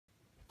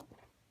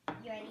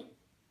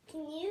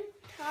Can you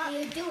talk?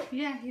 You do it.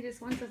 Yeah, he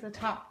just wants us to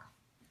talk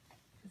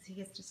because he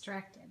gets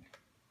distracted.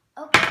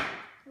 Okay,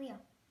 Leo.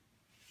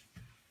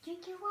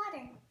 Drink your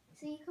water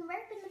so you can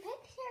burp in the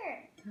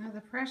picture. Oh,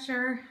 the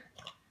pressure.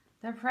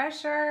 The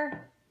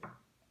pressure.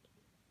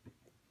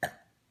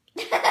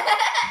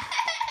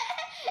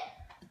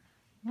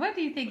 What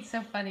do you think's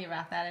so funny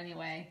about that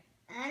anyway?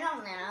 I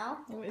don't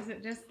know. Is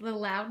it just the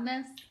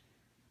loudness?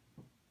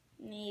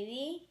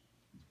 Maybe.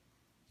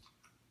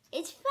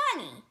 It's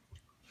funny.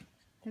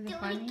 Is it Do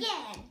funny? it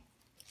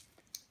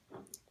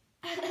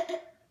again.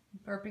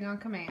 Burping on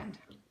command.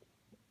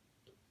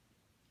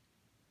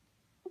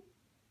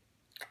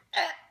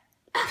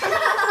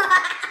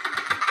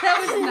 That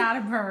was not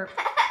a burp.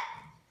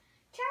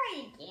 Try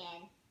it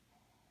again.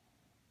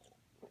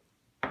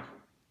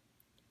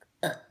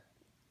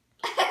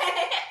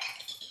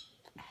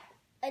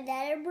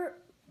 Another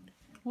burp.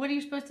 What are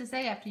you supposed to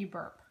say after you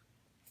burp?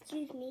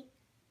 Excuse me.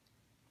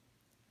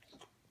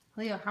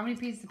 Leo, how many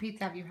pieces of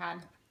pizza have you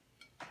had?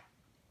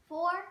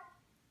 4.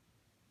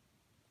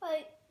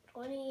 Like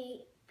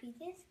 28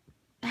 pieces.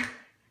 I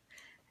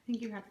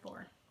think you had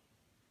 4.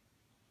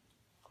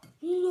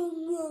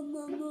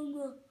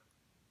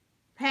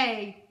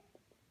 Hey.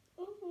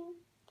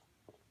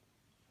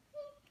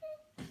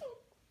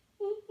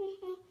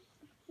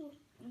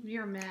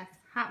 You're a mess.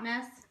 Hot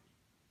mess.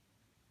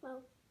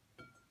 Oh.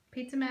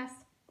 Pizza mess.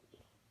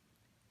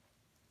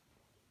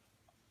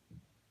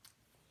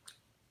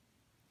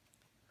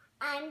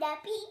 I'm the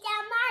pizza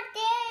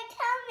monster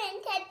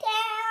coming to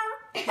town.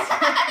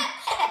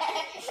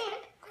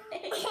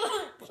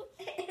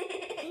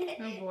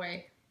 Oh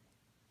boy.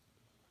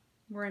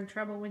 We're in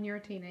trouble when you're a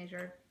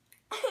teenager.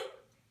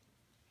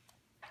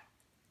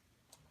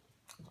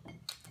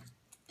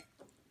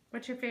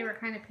 What's your favorite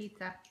kind of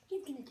pizza?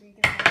 He's gonna drink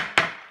it all.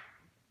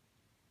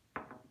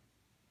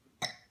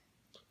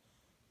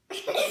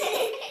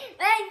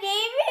 My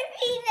favorite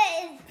pizza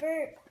is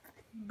burp.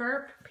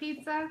 Burp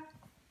pizza?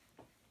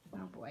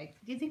 Oh boy.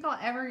 Do you think I'll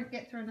ever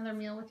get through another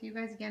meal with you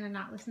guys again and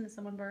not listen to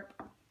someone burp?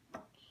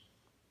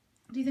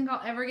 Do you think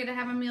I'll ever get to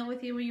have a meal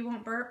with you where you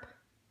won't burp?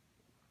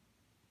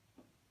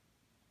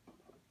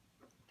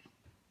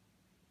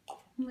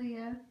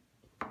 Leah.